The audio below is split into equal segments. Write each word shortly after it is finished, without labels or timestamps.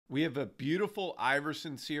We have a beautiful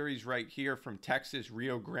Iverson series right here from Texas,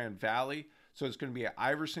 Rio Grande Valley. So it's going to be an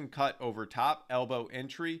Iverson cut over top, elbow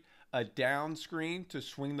entry, a down screen to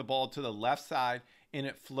swing the ball to the left side, and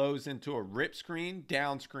it flows into a rip screen,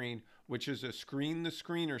 down screen, which is a screen the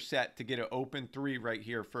screener set to get an open three right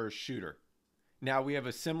here for a shooter. Now we have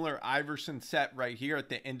a similar Iverson set right here at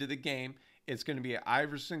the end of the game. It's going to be an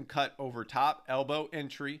Iverson cut over top, elbow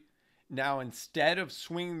entry. Now instead of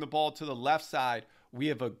swinging the ball to the left side, we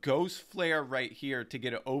have a ghost flare right here to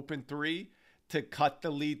get an open three to cut the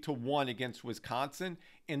lead to 1 against Wisconsin.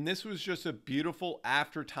 And this was just a beautiful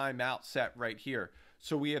after timeout set right here.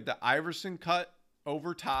 So we have the Iverson cut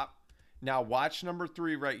over top. Now watch number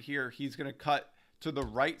 3 right here. He's going to cut to the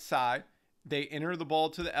right side. They enter the ball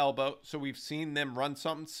to the elbow. So we've seen them run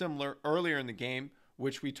something similar earlier in the game,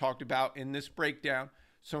 which we talked about in this breakdown.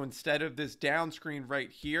 So instead of this down screen right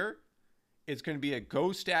here, it's going to be a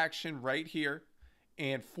ghost action right here.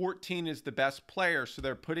 And 14 is the best player, so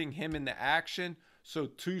they're putting him in the action. So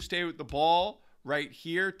 2 stay with the ball right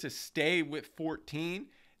here to stay with 14.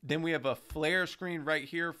 Then we have a flare screen right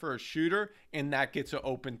here for a shooter, and that gets an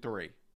open 3.